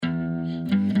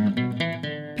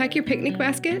Pack your picnic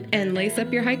basket and lace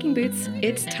up your hiking boots.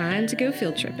 It's time to go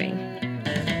field tripping.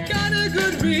 Got a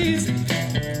good reason for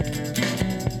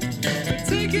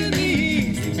taking the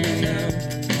easy way out.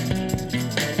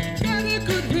 Got a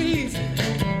good reason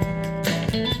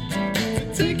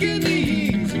for taking the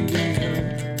easy way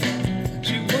out.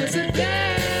 She was a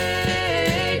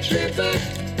day tripper,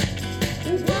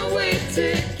 one-way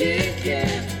ticket,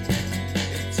 yeah.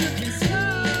 It took me so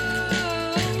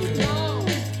long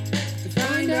to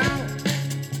find out,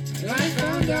 and I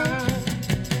found out.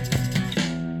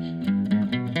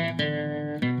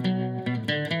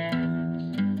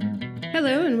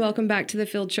 Hello and welcome back to the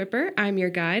Field Tripper. I'm your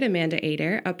guide, Amanda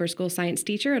Adair, upper school science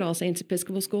teacher at All Saints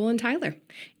Episcopal School in Tyler.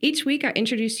 Each week I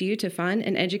introduce you to fun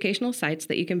and educational sites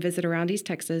that you can visit around East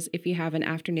Texas if you have an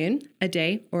afternoon, a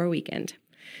day, or a weekend.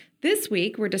 This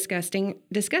week we're discussing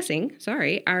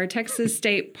our Texas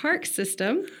State Park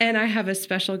system, and I have a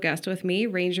special guest with me,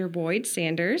 Ranger Boyd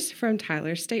Sanders from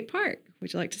Tyler State Park.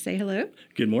 Would you like to say hello?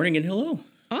 Good morning and hello.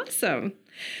 Awesome.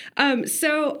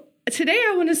 So today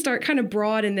I want to start kind of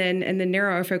broad and then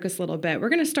narrow our focus a little bit. We're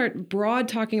going to start broad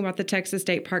talking about the Texas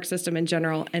State Park system in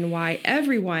general and why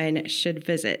everyone should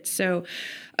visit. So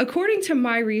according to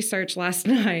my research last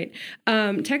night,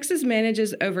 Texas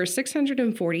manages over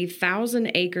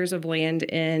 640,000 acres of land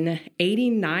in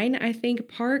 89, I think,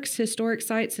 parks, historic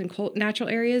sites, and natural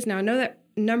areas. Now, I know that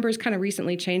numbers kind of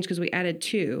recently changed because we added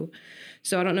 2.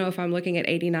 So I don't know if I'm looking at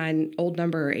 89 old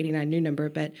number or 89 new number,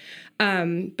 but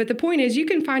the point is you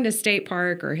can find a state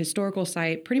park or a historical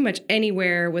site pretty much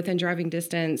anywhere within driving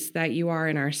distance that you are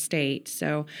in our state.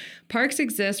 So parks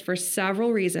exist for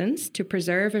several reasons: to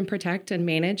preserve and protect and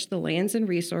manage the lands and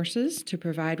resources, to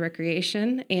provide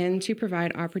recreation, and to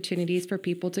provide opportunities for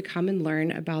people to come and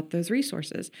learn about those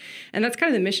resources. And that's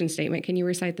kind of the mission statement. Can you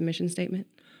recite the mission statement?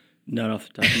 Not off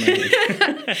the top of my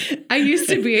head. I used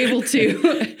to be able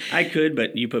to. I could,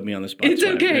 but you put me on the spot. It's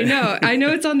okay. No, I know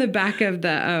it's on the back of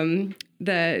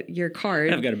your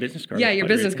card. I've got a business card. Yeah, your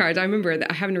business cards. I remember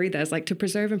that, having to read that. It's like to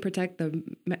preserve and protect the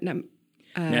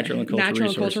natural and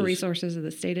cultural resources of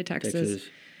the state of Texas,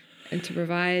 and to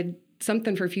provide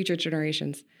something for future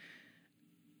generations.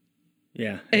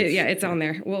 Yeah. It's on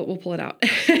there. We'll pull it out.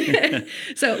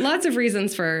 So lots of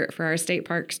reasons for our state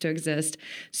parks to exist.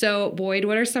 So Boyd,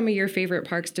 what are some of your favorite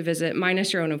parks to visit?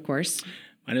 Minus your own, of course.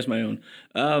 Minus my own.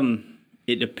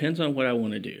 It depends on what I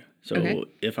want to do. So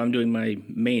If I'm doing my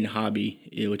main hobby,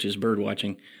 which is bird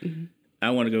watching,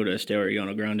 I want to go to Estero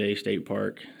Llano Grande State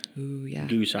Park, Ooh, yeah.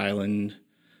 Goose Island,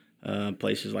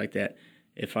 places like that.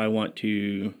 If I want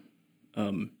to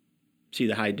see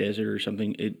the high desert or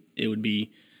something, it would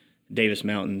be Davis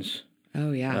Mountains.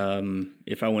 Oh, yeah.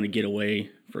 If I want to get away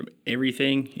from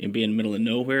everything and be in the middle of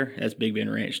nowhere, that's Big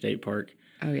Bend Ranch State Park.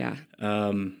 Oh, yeah.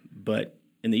 But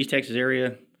in the East Texas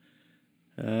area,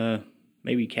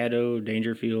 maybe Caddo,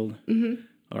 Dangerfield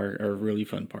are really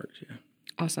fun parks. Yeah.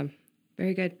 Awesome.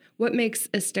 Very good. What makes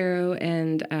Estero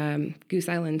and Goose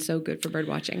Island so good for bird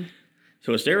watching?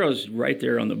 So Estero's right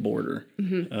there on the border.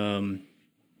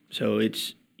 So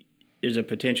there's a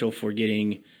potential for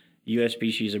getting U.S.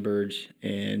 species of birds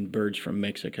and birds from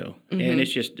Mexico. And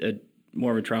it's just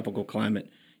more of a tropical climate.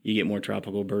 You get more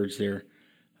tropical birds there.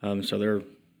 So their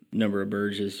number of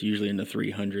birds is usually in the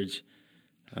 300s.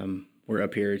 We're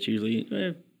up here, it's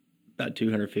usually about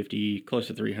 250, close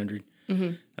to 300.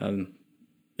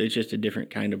 It's just a different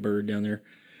kind of bird down there.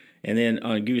 And then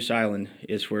on Goose Island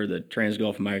is where the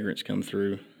Trans-Gulf migrants come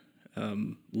through.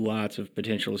 Lots of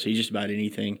potential to see just about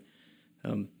anything.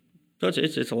 So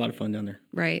it's a lot of fun down there.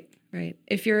 Right.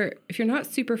 If you're not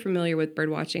super familiar with bird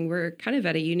watching, we're kind of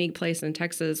at a unique place in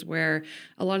Texas where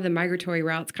a lot of the migratory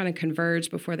routes kind of converge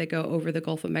before they go over the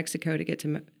Gulf of Mexico to get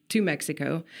to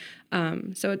Mexico.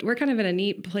 So we're kind of in a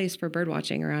neat place for bird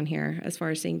watching around here as far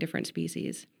as seeing different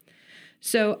species.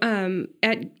 So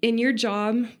in your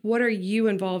job, what are you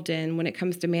involved in when it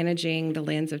comes to managing the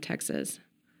lands of Texas?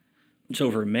 So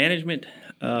for management,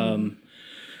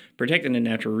 protecting the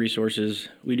natural resources,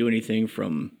 we do anything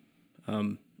from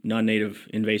non-native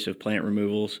invasive plant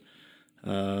removals.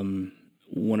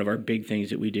 One of our big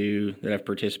things that we do that I've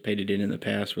participated in the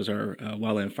past was our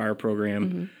wildland fire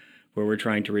program, where we're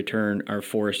trying to return our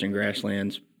forest and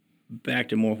grasslands back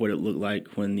to more what it looked like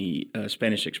when the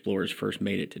Spanish explorers first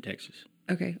made it to Texas.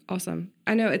 Okay, awesome.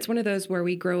 I know it's one of those where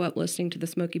we grow up listening to the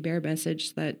Smokey Bear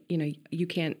message that, you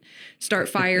can't start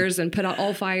fires and put out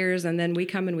all fires, and then we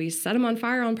come and we set them on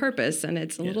fire on purpose, and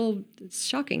it's it's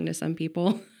shocking to some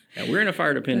people. Yeah, we're in a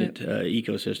fire-dependent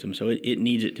ecosystem, so it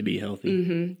needs it to be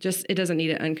healthy. Just it doesn't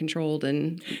need it uncontrolled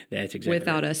and that's exactly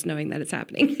without us knowing that it's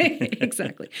happening.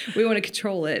 Exactly. We want to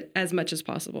control it as much as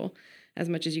possible. as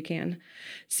much as you can.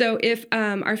 So if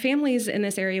our families in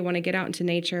this area want to get out into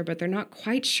nature, but they're not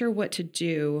quite sure what to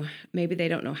do, maybe they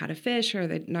don't know how to fish, or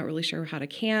they're not really sure how to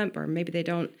camp, or maybe they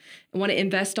don't want to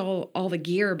invest all the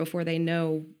gear before they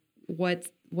know what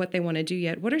they want to do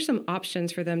yet. What are some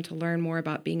options for them to learn more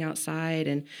about being outside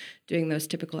and doing those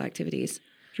typical activities?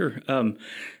 Sure.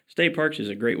 State parks is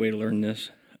a great way to learn this.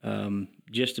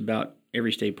 Just about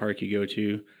every state park you go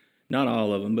to, not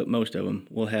all of them, but most of them,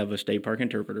 will have a state park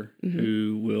interpreter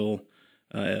who will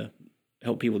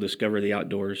help people discover the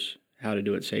outdoors, how to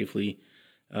do it safely.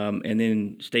 And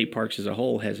then state parks as a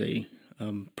whole has a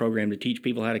program to teach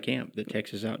people how to camp, the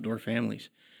Texas Outdoor Families.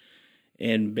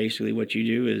 And basically what you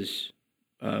do is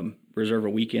reserve a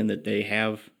weekend that they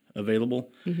have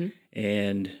available,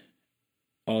 and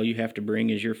all you have to bring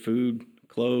is your food,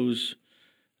 clothes,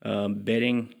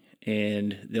 bedding,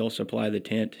 and they'll supply the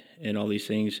tent and all these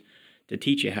things to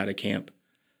teach you how to camp.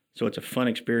 So it's a fun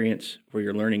experience where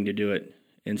you're learning to do it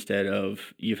instead of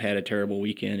you've had a terrible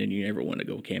weekend and you never want to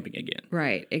go camping again.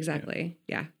 Right, exactly.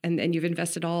 Yeah. And you've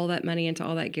invested all that money into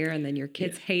all that gear, and then your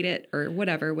kids hate it or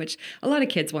whatever, which a lot of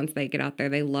kids, once they get out there,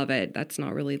 they love it. That's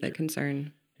not really the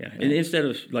concern. Yeah. And instead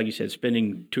of, like you said,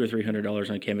 spending $200 or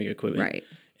 $300 on camping equipment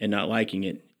and not liking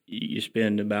it, you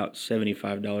spend about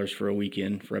 $75 for a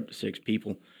weekend for up to 6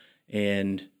 people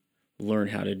and learn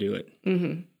how to do it.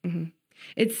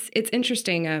 It's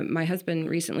interesting. My husband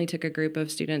recently took a group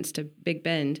of students to Big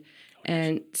Bend,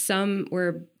 and some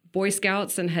were Boy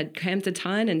Scouts and had camped a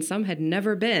ton, and some had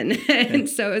never been. And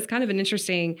so it's kind of an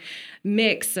interesting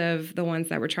mix of the ones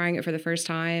that were trying it for the first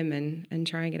time and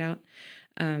trying it out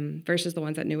versus the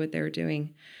ones that knew what they were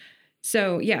doing.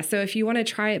 So, so if you want to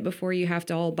try it before you have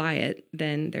to all buy it,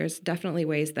 then there's definitely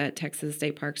ways that Texas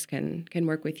State Parks can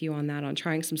work with you on that, on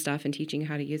trying some stuff and teaching you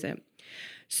how to use it.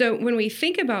 So when we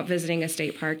think about visiting a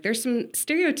state park, there's some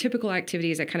stereotypical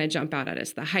activities that kind of jump out at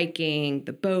us: the hiking,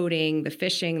 the boating, the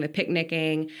fishing, the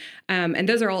picnicking. And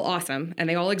those are all awesome and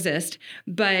they all exist.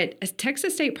 But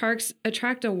Texas state parks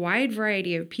attract a wide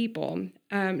variety of people.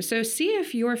 So see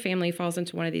if your family falls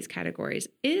into one of these categories.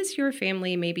 Is your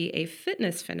family maybe a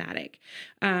fitness fanatic?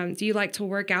 Do you like to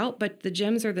work out, but the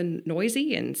gyms are the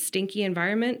noisy and stinky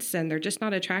environments and they're just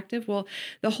not attractive? Well,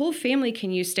 the whole family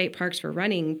can use state parks for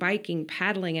running, biking,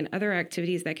 paddling, and other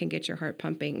activities that can get your heart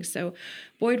pumping. So,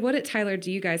 Boyd, what at Tyler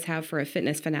do you guys have for a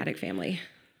fitness fanatic family?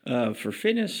 For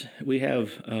fitness, we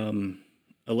have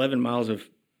 11 miles of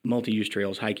multi-use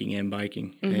trails, hiking and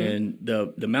biking. And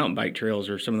the mountain bike trails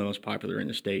are some of the most popular in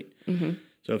the state.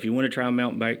 So if you want to try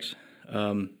mountain bikes,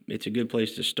 it's a good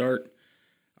place to start.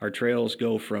 Our trails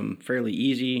go from fairly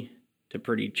easy to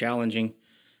pretty challenging.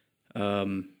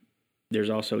 There's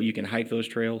also, you can hike those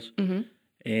trails.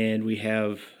 And we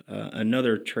have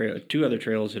another trail, 2 other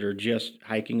trails that are just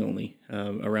hiking only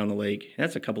around the lake.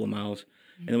 That's a couple of miles.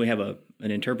 And then we have an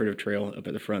interpretive trail up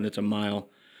at the front that's a mile.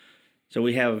 So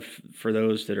we have, for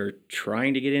those that are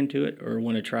trying to get into it or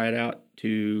want to try it out,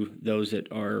 to those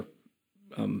that are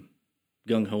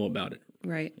gung-ho about it.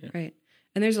 Right.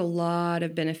 And there's a lot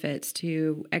of benefits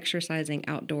to exercising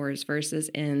outdoors versus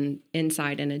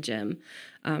inside in a gym.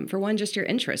 For one, just your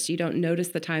interest. You don't notice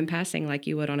the time passing like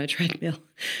you would on a treadmill.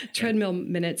 Treadmill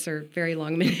minutes are very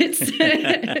long minutes.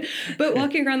 But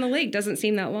walking around the lake doesn't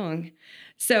seem that long.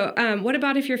 So what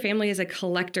about if your family is a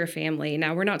collector family?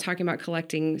 Now, we're not talking about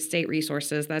collecting state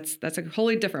resources. That's a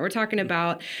wholly different. We're talking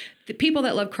about the people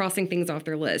that love crossing things off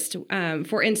their list.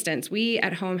 For instance, we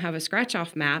at home have a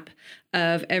scratch-off map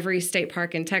of every state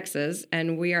park in Texas,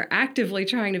 and we are actively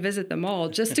trying to visit them all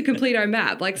just to complete our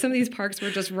map. Like some of these parks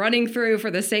we're just running through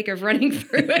for the sake of running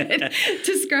through it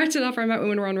to scratch it off our map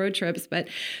when we're on road trips. But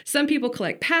some people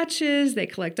collect patches, they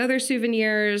collect other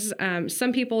souvenirs.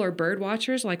 Some people are bird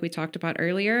watchers, like we talked about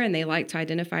earlier, and they like to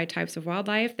identify types of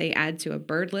wildlife. They add to a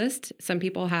bird list. Some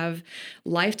people have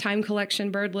lifetime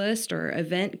collection bird list or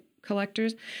event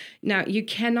collectors. Now, you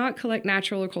cannot collect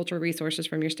natural or cultural resources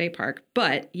from your state park,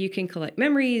 but you can collect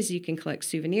memories, you can collect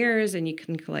souvenirs, and you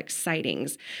can collect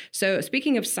sightings. So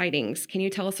speaking of sightings, can you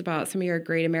tell us about some of your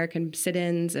Great American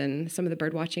sit-ins and some of the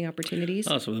bird watching opportunities?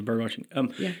 Oh, some of the bird watching.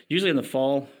 Usually in the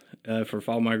fall, for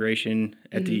fall migration,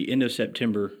 at the end of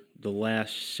September, the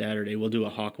last Saturday, we'll do a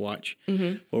hawk watch.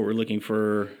 Where we're looking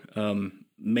for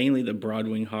mainly the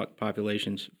broadwing hawk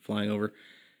populations flying over.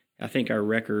 I think our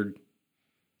record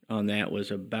on that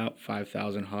was about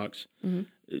 5,000 hawks.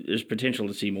 There's potential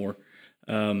to see more.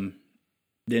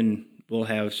 Then we'll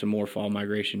have some more fall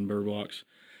migration bird walks.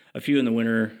 A few in the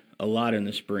winter, a lot in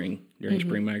the spring, during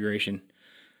spring migration.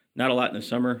 Not a lot in the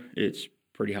summer. It's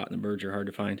pretty hot and the birds are hard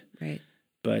to find. Right.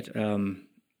 But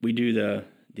we do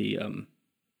the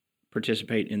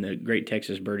participate in the Great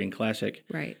Texas Birding Classic.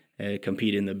 Right.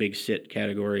 compete in the big sit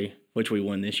category, which we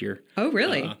won this year. Oh,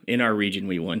 really? In our region,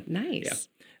 we won. Nice.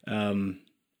 Yeah.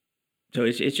 So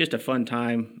it's just a fun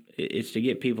time. It's to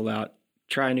get people out,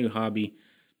 try a new hobby,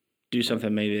 do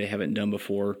something maybe they haven't done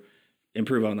before,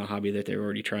 improve on the hobby that they're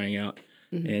already trying out,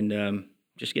 and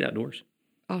just get outdoors.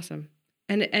 Awesome.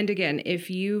 And again,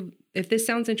 if this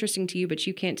sounds interesting to you, but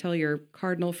you can't tell your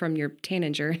cardinal from your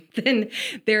tanager, then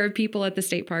there are people at the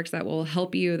state parks that will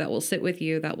help you, that will sit with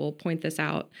you, that will point this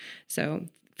out. So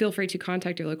feel free to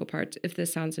contact your local parks if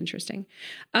this sounds interesting.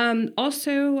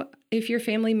 Also, if your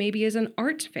family maybe is an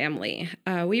art family,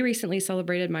 we recently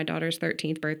celebrated my daughter's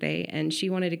 13th birthday, and she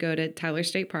wanted to go to Tyler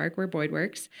State Park where Boyd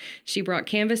works. She brought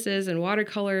canvases and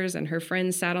watercolors, and her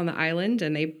friends sat on the island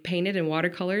and they painted and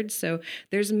watercolored. So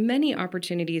there's many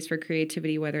opportunities for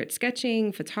creativity, whether it's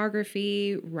sketching,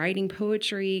 photography, writing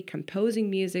poetry, composing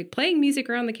music, playing music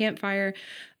around the campfire,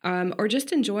 or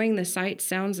just enjoying the sights,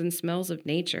 sounds, and smells of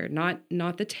nature, not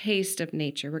the taste of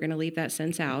nature. We're going to leave that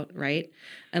sense out, right?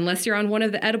 Unless you're on one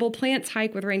of the edible plants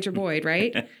hike with Ranger Boyd,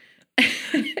 right?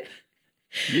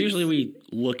 Usually we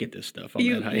look at this stuff on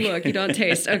that hike. Look, you don't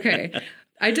taste. Okay.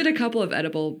 I did a couple of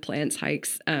edible plants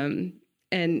hikes. And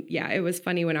yeah, it was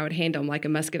funny when I would hand them like a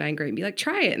muscadine grape and be like,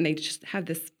 try it. And they just have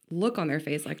this look on their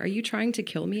face like, are you trying to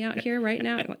kill me out here right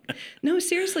now? I'm like, no,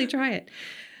 seriously, try it.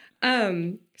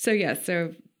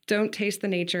 So don't taste the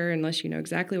nature unless you know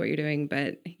exactly what you're doing.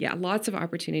 But yeah, lots of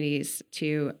opportunities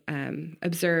to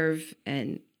observe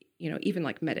and, even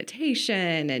like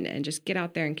meditation and just get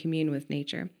out there and commune with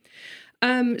nature.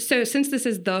 So since this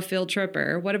is the field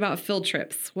tripper, what about field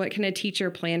trips? What can a teacher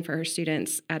plan for her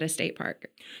students at a state park?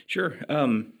 Sure.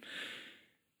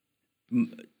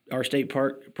 Our state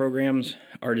park programs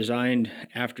are designed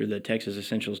after the Texas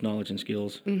Essentials Knowledge and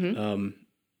Skills.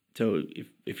 So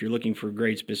if you're looking for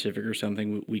grade specific or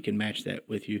something, we can match that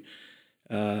with you.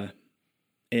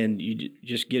 And you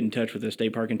just get in touch with a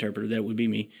state park interpreter. That would be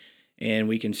me. And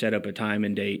we can set up a time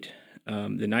and date.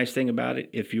 The nice thing about it,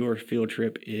 if your field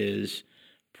trip is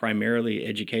primarily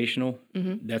educational,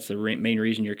 that's the main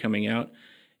reason you're coming out,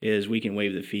 is we can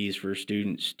waive the fees for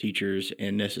students, teachers,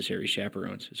 and necessary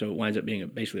chaperones. So it winds up being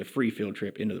basically a free field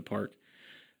trip into the park.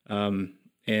 And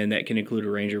that can include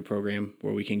a ranger program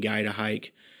where we can guide a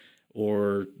hike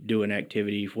or do an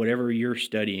activity. Whatever you're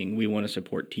studying, we want to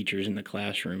support teachers in the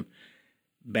classroom,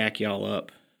 back y'all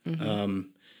up.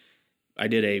 I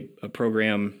did a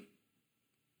program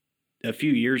a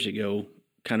few years ago,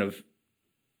 kind of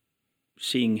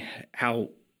seeing how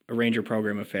a ranger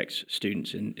program affects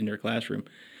students in their classroom.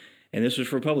 And this was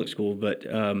for public school, but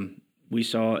we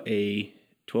saw a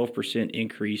 12%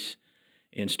 increase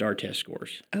in STAR test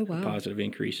scores. Oh, wow. A positive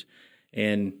increase.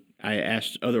 And I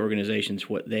asked other organizations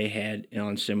what they had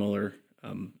on similar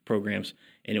programs,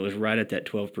 and it was right at that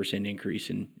 12% increase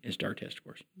in STAR test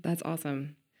scores. That's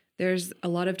awesome. There's a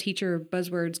lot of teacher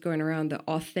buzzwords going around, the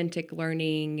authentic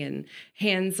learning and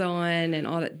hands-on and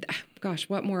all that. Gosh,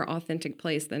 what more authentic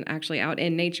place than actually out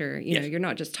in nature? You're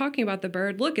not just talking about the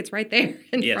bird. Look, it's right there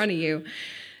in front of you.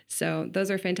 So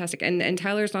those are fantastic. And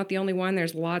Tyler's not the only one.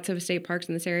 There's lots of state parks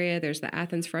in this area. There's the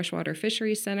Athens Freshwater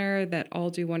Fisheries Center that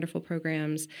all do wonderful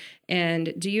programs.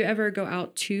 And do you ever go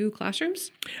out to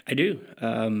classrooms? I do.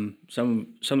 Some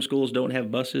schools don't have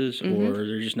buses or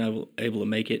they're just not able to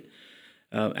make it.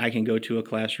 I can go to a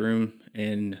classroom,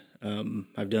 and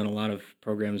I've done a lot of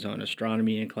programs on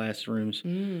astronomy in classrooms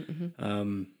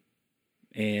and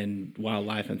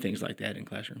wildlife and things like that in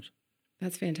classrooms.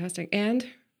 That's fantastic. And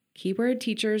keyword,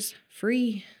 teachers,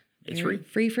 free. It's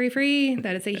free. Free.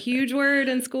 That is a huge word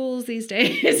in schools these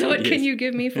days. What can you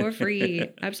give me for free?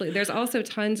 Absolutely. There's also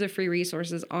tons of free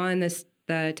resources on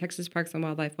the Texas Parks and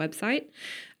Wildlife website.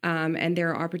 And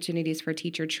there are opportunities for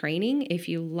teacher training. If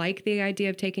you like the idea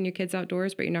of taking your kids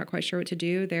outdoors, but you're not quite sure what to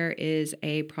do, there is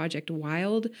a Project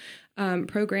Wild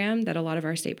program that a lot of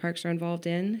our state parks are involved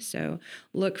in. So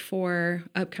look for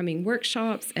upcoming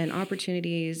workshops and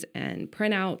opportunities and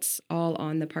printouts all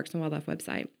on the Parks and Wildlife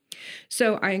website.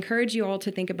 So I encourage you all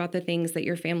to think about the things that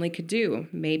your family could do.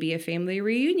 Maybe a family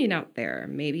reunion out there,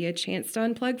 maybe a chance to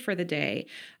unplug for the day,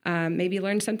 maybe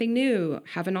learn something new,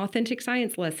 have an authentic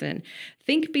science lesson.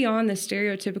 Think beyond the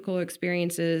stereotypical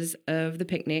experiences of the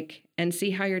picnic and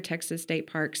see how your Texas state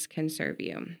parks can serve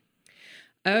you.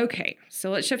 Okay,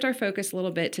 so let's shift our focus a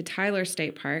little bit to Tyler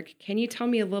State Park. Can you tell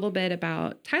me a little bit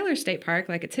about Tyler State Park,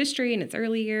 like its history and its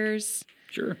early years?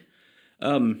 Sure.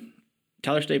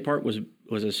 Tyler State Park was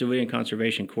a Civilian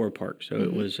Conservation Corps park, so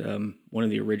it was one of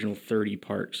the original 30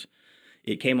 parks.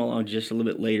 It came along just a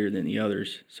little bit later than the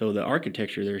others, so the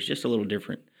architecture there is just a little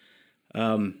different.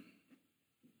 Around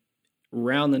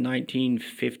the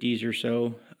 1950s or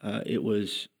so, it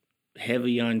was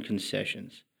heavy on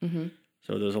concessions. Mm-hmm.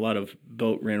 So there was a lot of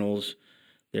boat rentals.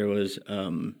 There was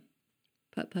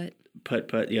Putt-putt.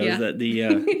 putt-putt. Yeah. It was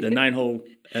the 9-hole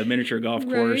miniature golf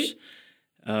course.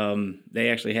 They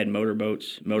actually had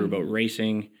motorboats, motorboat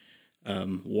racing,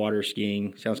 water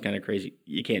skiing. Sounds kind of crazy.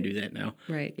 You can't do that now.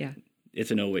 Right, yeah.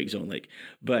 It's a no-wake zone lake.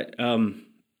 But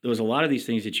there was a lot of these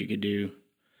things that you could do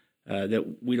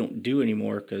that we don't do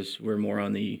anymore because we're more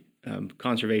on the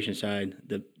conservation side,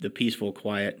 the peaceful,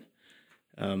 quiet,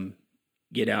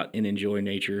 get out and enjoy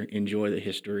nature, enjoy the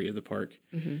history of the park.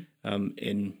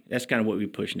 And that's kind of what we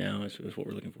push now, is what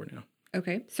we're looking for now.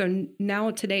 Okay, so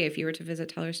now today, if you were to visit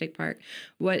Tyler State Park,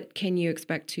 what can you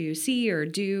expect to see or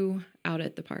do out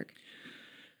at the park?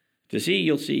 To see,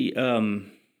 you'll see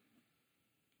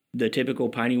the typical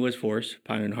piney woods forest,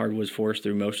 pine and hardwoods forest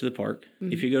through most of the park.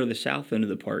 If you go to the south end of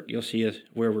the park, you'll see us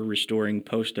where we're restoring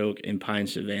post oak and pine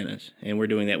savannas, and we're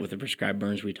doing that with the prescribed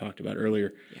burns we talked about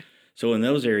earlier. Yeah. So in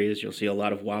those areas, you'll see a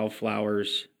lot of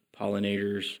wildflowers,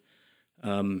 pollinators,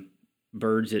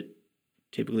 birds that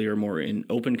typically are more in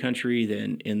open country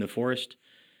than in the forest.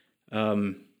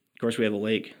 Of course, we have a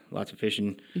lake, lots of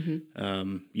fishing.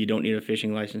 You don't need a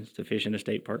fishing license to fish in a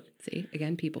state park. See,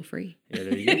 again, people free. Yeah,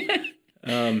 there you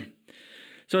go.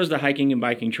 So is the hiking and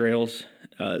biking trails.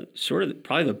 Sort of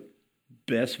probably the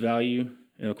best value,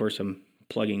 and of course I'm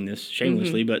plugging this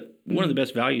shamelessly, but one of the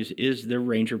best values is the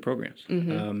ranger programs.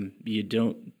 You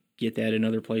don't get that in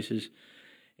other places,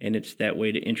 and it's that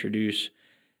way to introduce,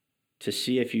 to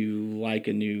see if you like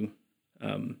a new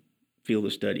field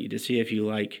of study, to see if you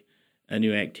like a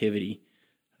new activity,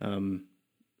 and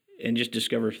just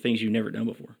discover things you've never done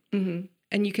before.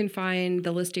 And you can find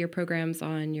the list of your programs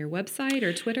on your website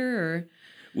or Twitter, or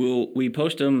We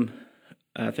post them,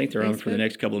 I think they're on for the Facebook?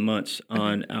 next couple of months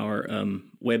on our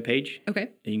webpage. okay.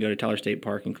 And you can go to Tyler State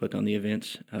Park and click on the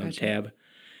events Gotcha. tab.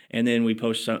 And then we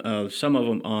post some of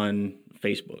them on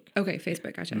Facebook. Okay,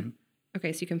 Facebook, gotcha.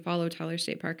 Okay, so you can follow Tyler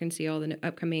State Park and see all the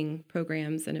upcoming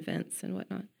programs and events and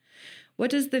whatnot.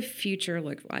 What does the future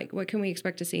look like? What can we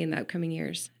expect to see in the upcoming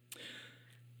years?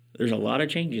 There's a lot of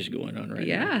changes going on right now.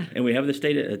 Yeah. And we have the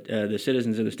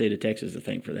citizens of the state of Texas to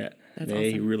thank for that. That's they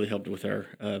awesome. really helped with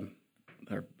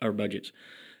our budgets.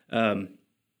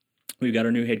 We've got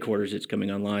our new headquarters that's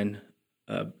coming online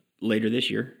later this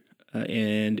year,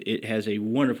 and it has a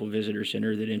wonderful visitor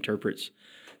center that interprets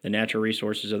the natural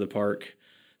resources of the park,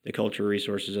 the cultural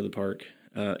resources of the park,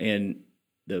 and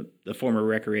the former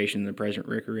recreation, the present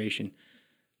recreation.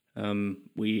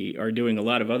 We are doing a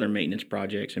lot of other maintenance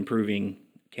projects, improving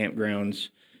campgrounds,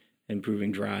 improving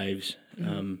drives,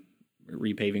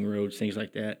 repaving roads, things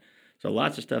like that. So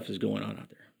lots of stuff is going on out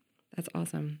there. That's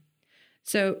awesome.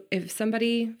 So if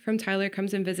somebody from Tyler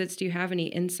comes and visits, do you have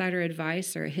any insider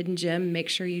advice or a hidden gem? Make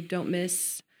sure you don't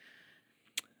miss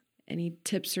any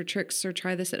tips or tricks, or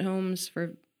try this at homes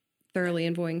for thoroughly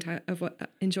enjoying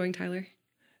Tyler.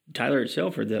 Tyler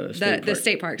itself, or the state park? The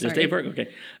state park, The sorry. state park, okay.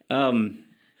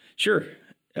 Sure.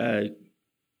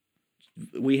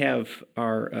 We have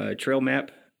our trail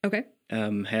map, Okay.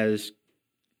 has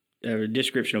a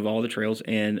description of all the trails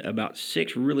and about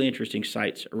 6 really interesting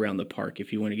sites around the park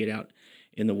if you want to get out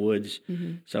in the woods.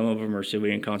 Some of them are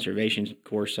Civilian Conservation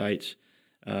Corps sites.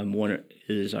 One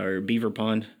is our Beaver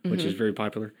Pond, which is very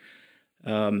popular.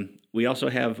 We also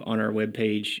have on our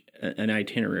webpage an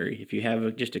itinerary. If you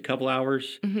have just a couple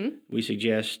hours, we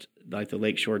suggest like the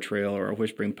Lakeshore Trail or a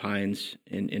Whispering Pines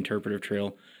interpretive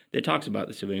trail that talks about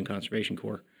the Civilian Conservation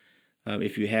Corps.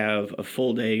 If you have a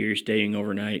full day, you're staying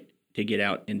overnight, to get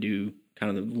out and do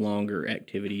kind of the longer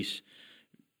activities,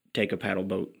 take a paddle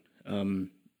boat,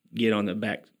 get on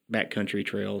the backcountry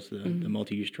trails, the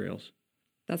multi-use trails.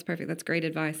 That's perfect. That's great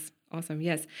advice. Awesome.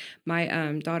 Yes.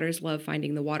 My daughters love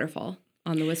finding the waterfall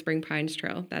on the Whispering Pines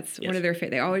Trail. That's one of their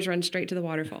favorite. They always run straight to the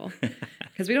waterfall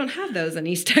because we don't have those in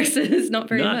East Texas. Not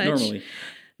very much. Not normally.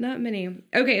 Not many.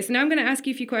 Okay, so now I'm going to ask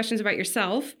you a few questions about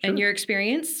yourself and your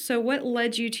experience. So what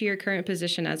led you to your current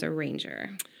position as a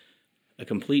ranger? A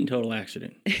complete and total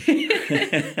accident.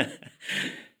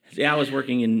 Yeah, I was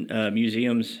working in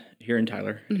museums here in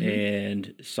Tyler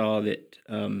and saw that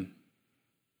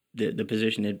the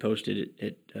position had posted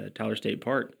at Tyler State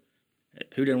Park.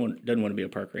 Who doesn't want to be a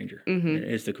park ranger?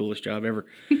 It's the coolest job ever.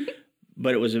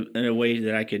 But it was in a way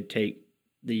that I could take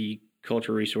the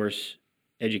cultural resource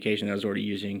education that I was already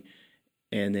using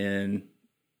and then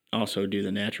also do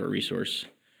the natural resource.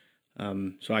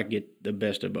 So I get the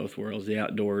best of both worlds, the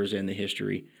outdoors and the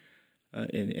history.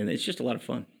 And it's just a lot of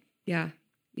fun. Yeah.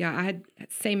 Yeah, I had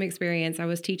same experience. I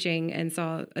was teaching and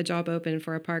saw a job open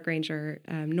for a park ranger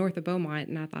north of Beaumont,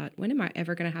 and I thought, when am I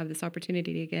ever going to have this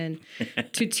opportunity again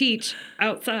to teach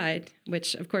outside?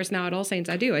 Which, of course, now at All Saints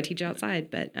I do. I teach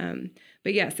outside, but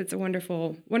yes, it's a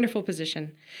wonderful, wonderful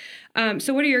position.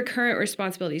 So, what are your current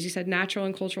responsibilities? You said natural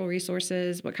and cultural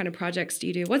resources. What kind of projects do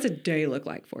you do? What's a day look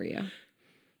like for you?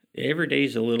 Every day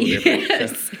is a little different.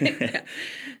 Yes.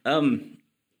 So.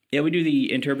 Yeah, we do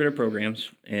the interpretive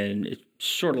programs, and it's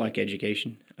sort of like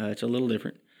education. It's a little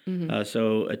different. Mm-hmm.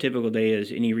 So a typical day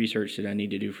is any research that I need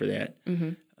to do for that.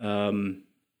 Mm-hmm.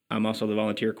 I'm also the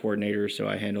volunteer coordinator, so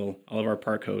I handle all of our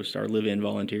park hosts, our live-in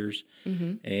volunteers,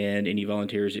 mm-hmm. and any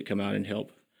volunteers that come out and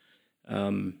help.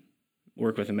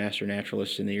 Work with the master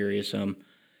naturalists in the area some.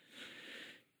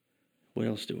 What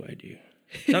else do I do?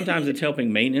 Sometimes it's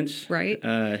helping maintenance, right?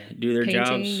 Do their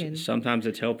jobs. Sometimes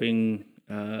it's helping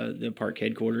the park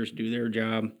headquarters do their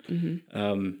job.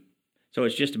 Mm-hmm. So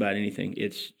it's just about anything.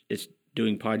 It's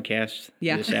doing podcasts.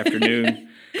 Yeah. This afternoon,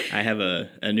 I have a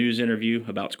news interview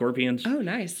about scorpions. Oh,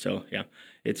 nice. So yeah,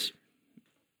 it's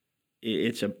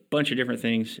a bunch of different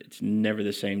things. It's never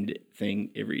the same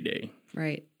thing every day.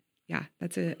 Right. Yeah,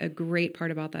 that's a great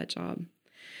part about that job.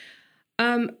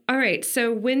 All right.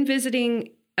 So when visiting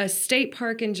a state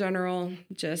park in general,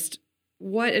 just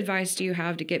what advice do you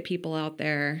have to get people out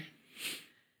there?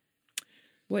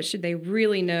 What should they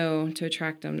really know to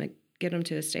attract them, to get them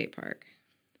to a state park?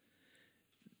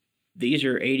 These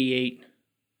are 88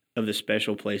 of the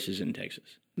special places in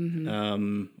Texas.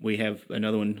 Mm-hmm. We have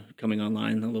another one coming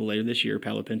online a little later this year,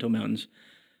 Palo Pinto Mountains.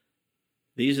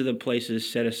 These are the places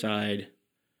set aside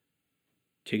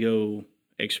to go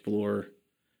explore,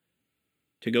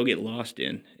 to go get lost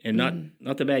in. And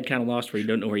not the bad kind of lost where you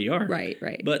don't know where you are. Right.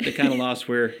 But the kind of lost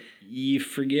where you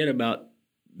forget about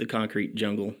the concrete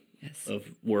jungle. Yes. Of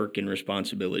work and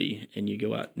responsibility, and you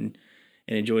go out and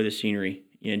enjoy the scenery.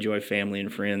 You enjoy family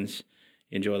and friends,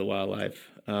 you enjoy the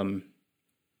wildlife.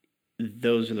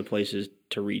 Those are the places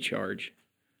to recharge.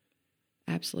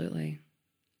 Absolutely.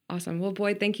 Awesome. Well,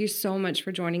 Boyd, thank you so much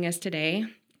for joining us today.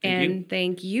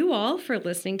 Thank you all for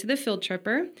listening to The Field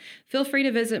Tripper. Feel free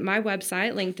to visit my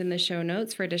website, linked in the show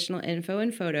notes, for additional info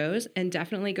and photos, and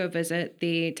definitely go visit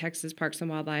the Texas Parks and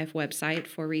Wildlife website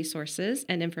for resources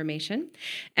and information.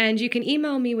 And you can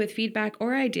email me with feedback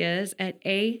or ideas at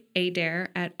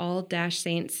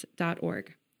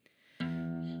aadair@all-saints.org.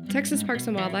 Texas Parks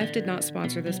and Wildlife did not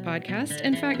sponsor this podcast.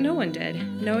 In fact, no one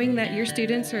did. Knowing that your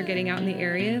students are getting out in the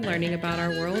area, learning about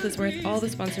our world, is worth all the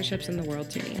sponsorships in the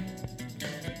world to me.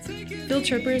 Field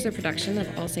Tripper is a production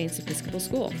of All Saints Episcopal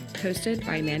School, hosted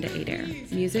by Amanda Adair.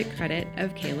 Music credit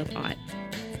of Caleb Ott.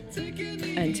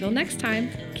 Until next time,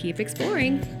 keep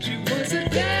exploring. She was a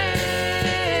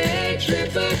day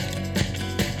tripper,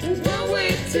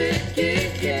 one-way ticket.